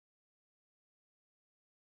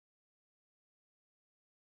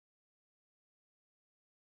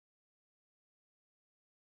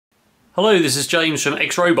Hello, this is James from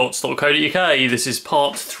xrobots.co.uk. This is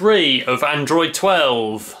part 3 of Android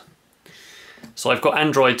 12. So I've got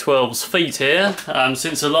Android 12's feet here.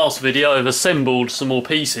 Since the last video I've assembled some more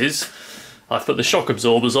pieces. I've put the shock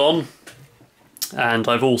absorbers on, and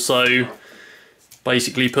I've also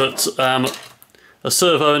basically put a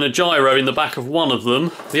servo and a gyro in the back of one of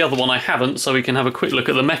them. The other one I haven't, so we can have a quick look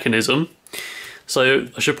at the mechanism. So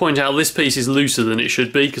I should point out this piece is looser than it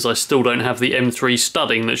should be because I still don't have the M3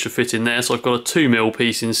 studding that should fit in there, so I've got a 2mm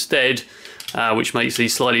piece instead, which makes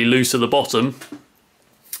these slightly loose at the bottom.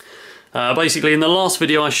 Basically in the last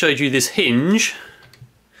video I showed you this hinge,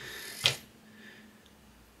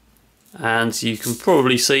 and you can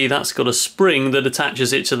probably see that's got a spring that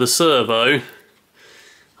attaches it to the servo.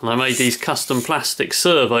 And I made these custom plastic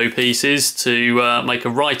servo pieces to make a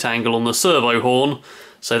right angle on the servo horn,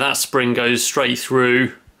 so that spring goes straight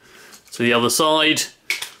through to the other side,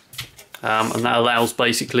 and that allows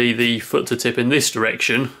basically the foot to tip in this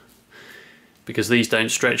direction, because these don't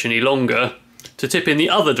stretch any longer. To tip in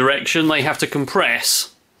the other direction they have to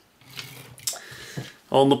compress.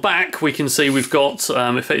 On the back we can see we've got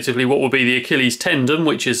effectively what will be the Achilles tendon,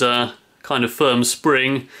 which is a kind of firm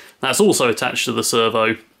spring that's also attached to the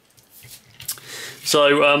servo.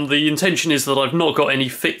 So the intention is that I've not got any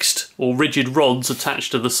fixed or rigid rods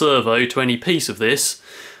attached to the servo to any piece of this.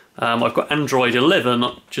 I've got Android 11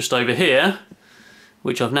 just over here,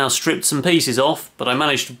 which I've now stripped some pieces off, but I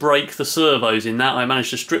managed to break the servos in that. I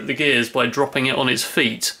managed to strip the gears by dropping it on its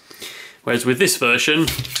feet. Whereas with this version,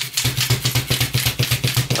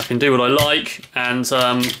 I can do what I like, and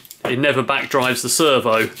it never backdrives the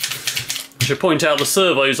servo. I should point out the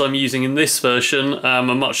servos I'm using in this version are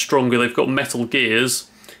much stronger. They've got metal gears.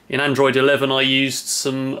 In Android 11 I used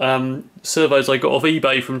some servos I got off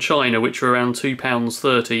eBay from China, which were around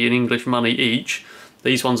 £2.30 in English money each.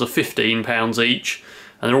 These ones are £15 each,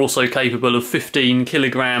 and they're also capable of 15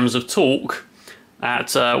 kilograms of torque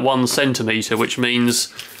at 1 centimetre, which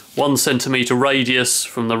means 1 centimetre radius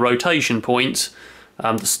from the rotation point.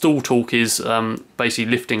 The stall torque is basically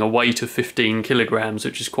lifting a weight of 15 kilograms,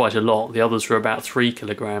 which is quite a lot. The others are about 3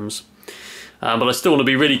 kilograms. But I still want to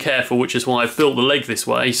be really careful, which is why I've built the leg this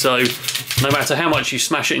way, so no matter how much you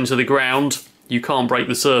smash it into the ground, you can't break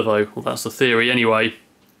the servo. Well, that's the theory anyway.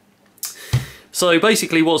 So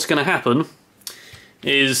basically what's going to happen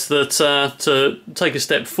is that to take a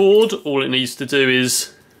step forward, all it needs to do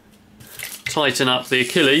is tighten up the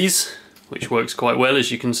Achilles, which works quite well, as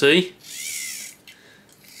you can see.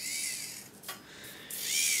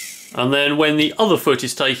 And then when the other foot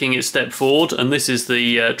is taking its step forward, and this is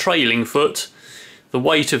the trailing foot, the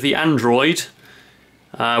weight of the Android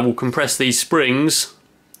will compress these springs,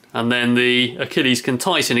 and then the Achilles can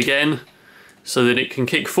tighten again so that it can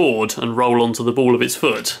kick forward and roll onto the ball of its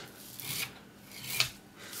foot.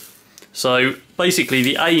 So basically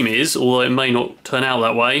the aim is, although it may not turn out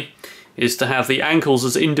that way, is to have the ankles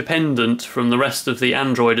as independent from the rest of the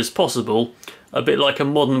Android as possible, a bit like a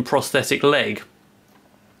modern prosthetic leg.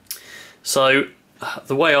 So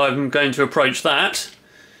the way I'm going to approach that,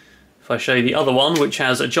 if I show you the other one, which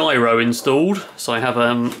has a gyro installed, so I have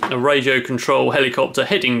a radio control helicopter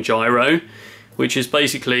heading gyro, which is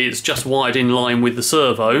basically, it's just wired in line with the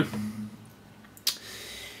servo,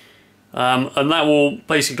 and that will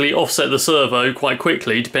basically offset the servo quite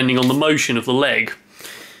quickly depending on the motion of the leg.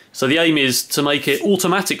 So the aim is to make it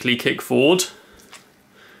automatically kick forward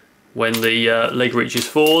when the leg reaches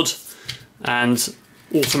forward, and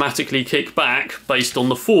automatically kick back based on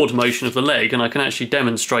the forward motion of the leg, and I can actually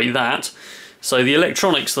demonstrate that. So the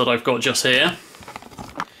electronics that I've got just here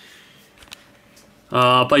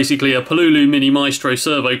are basically a Pololu Mini Maestro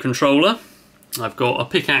servo controller. I've got a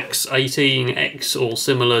Pickaxe 18X or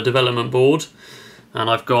similar development board, and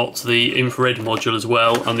I've got the infrared module as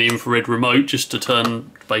well, and the infrared remote just to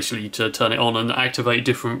turn it on and activate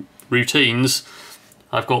different routines.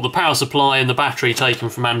 I've got the power supply and the battery taken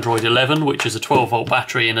from Android 11, which is a 12-volt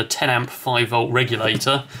battery and a 10-amp 5-volt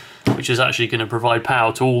regulator, which is actually going to provide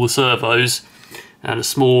power to all the servos, and a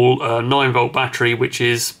small 9-volt battery which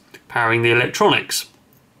is powering the electronics.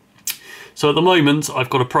 So at the moment I've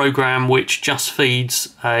got a program which just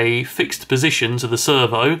feeds a fixed position to the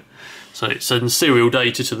servo, so it sends serial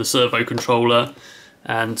data to the servo controller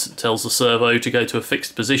and tells the servo to go to a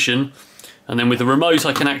fixed position. And then with the remote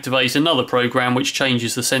I can activate another program which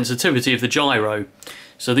changes the sensitivity of the gyro.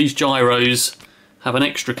 So these gyros have an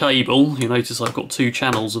extra cable. You notice I've got 2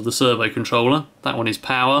 channels of the servo controller. That one is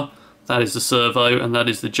power, that is the servo, and that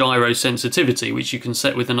is the gyro sensitivity, which you can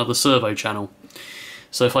set with another servo channel.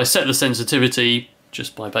 So if I set the sensitivity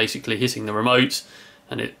just by basically hitting the remote,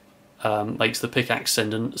 and it makes the Pickaxe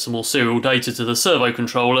send some more serial data to the servo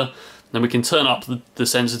controller, Then we can turn up the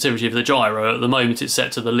sensitivity of the gyro. At the moment it's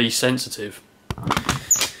set to the least sensitive.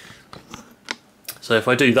 So if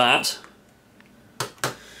I do that,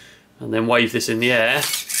 and then wave this in the air,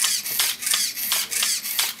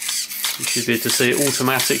 you should be able to see it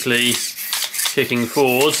automatically kicking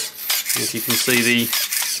forward. As you can see,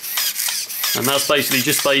 and that's basically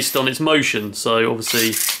just based on its motion. So obviously,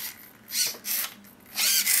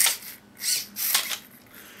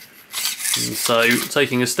 and so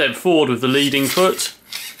taking a step forward with the leading foot,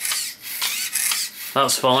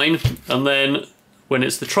 that's fine. And then when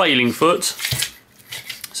it's the trailing foot,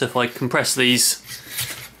 so if I compress these,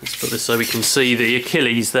 let's put this so we can see the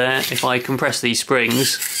Achilles there. If I compress these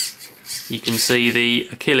springs, you can see the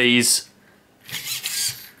Achilles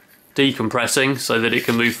decompressing so that it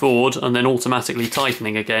can move forward and then automatically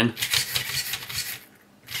tightening again.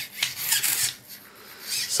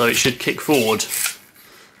 So it should kick forward,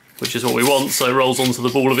 which is what we want, so it rolls onto the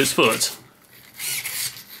ball of its foot.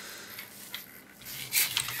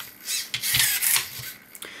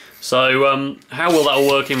 So how will that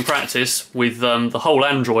work in practice with the whole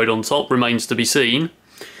Android on top remains to be seen,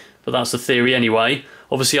 but that's the theory anyway.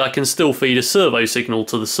 Obviously I can still feed a servo signal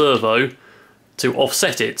to the servo to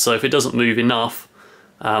offset it, so if it doesn't move enough,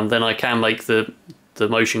 then I can make the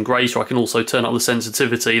motion greater. I can also turn up the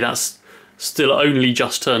sensitivity. That's still only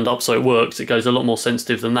just turned up, so it works. It goes a lot more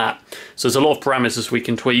sensitive than that. So there's a lot of parameters we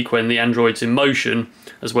can tweak when the Android's in motion,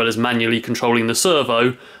 as well as manually controlling the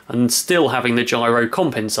servo and still having the gyro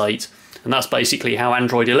compensate. And that's basically how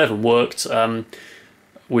Android 11 worked,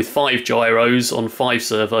 with 5 gyros on 5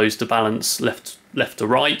 servos to balance left to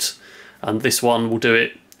right, and this one will do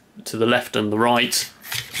it to the left and the right,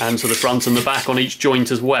 and to the front and the back on each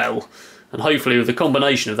joint as well. And hopefully with the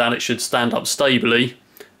combination of that it should stand up stably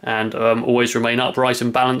and always remain upright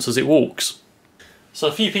and balanced as it walks. So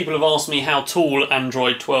a few people have asked me how tall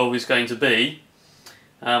Android 12 is going to be.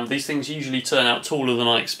 These things usually turn out taller than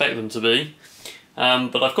I expect them to be.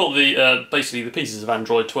 But I've got basically the pieces of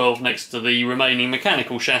Android 12 next to the remaining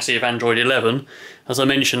mechanical chassis of Android 11. As I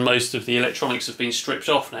mentioned, most of the electronics have been stripped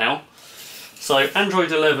off now. So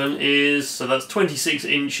Android 11 is, so that's 26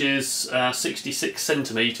 inches, 66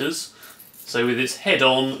 centimetres. So with its head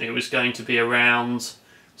on, it was going to be around,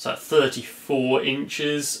 so 34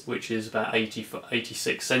 inches, which is about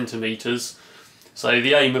 86 centimetres. So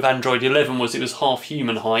the aim of Android 11 was it was half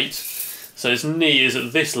human height. So its knee is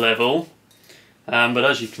at this level. But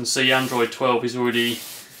as you can see, Android 12 is already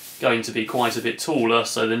going to be quite a bit taller,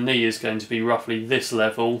 so the knee is going to be roughly this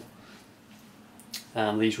level.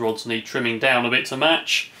 And these rods need trimming down a bit to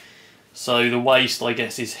match. So the waist, I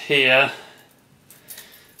guess, is here.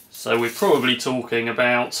 So we're probably talking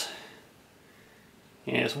about,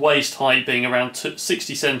 its waist height being around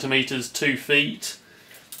 60 centimetres, 2 feet.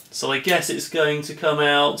 So I guess it's going to come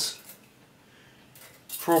out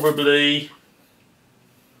probably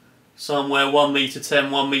somewhere 1 metre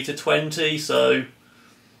 10, 1 metre 20, so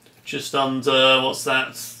just under, what's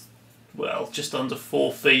that? Well, just under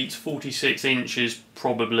 4 feet, 46 inches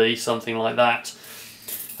probably, something like that.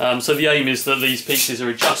 So the aim is that these pieces are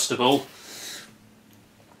adjustable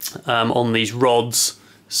on these rods.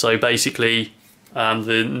 So basically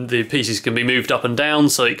the pieces can be moved up and down,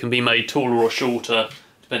 so it can be made taller or shorter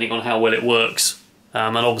depending on how well it works.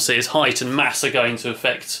 And obviously its height and mass are going to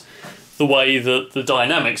affect the way that the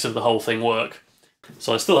dynamics of the whole thing work.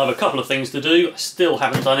 So I still have a couple of things to do. I still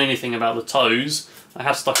haven't done anything about the toes. I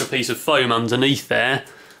have stuck a piece of foam underneath there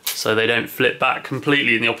so they don't flip back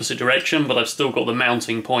completely in the opposite direction, but I've still got the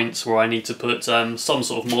mounting points where I need to put some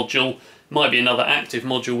sort of module. It might be another active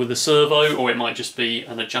module with a servo, or it might just be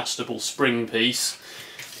an adjustable spring piece,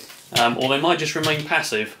 or they might just remain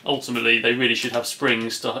passive. Ultimately they really should have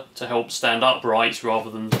springs to help stand upright rather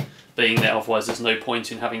than being there, otherwise there's no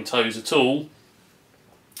point in having toes at all.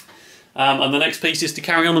 And the next piece is to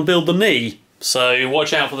carry on and build the knee. So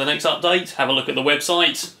watch out for the next update. Have a look at the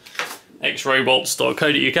website,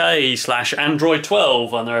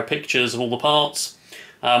 xrobots.co.uk/Android12, and there are pictures of all the parts.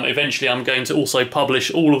 Eventually I'm going to also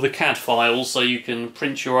publish all of the CAD files so you can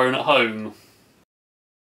print your own at home.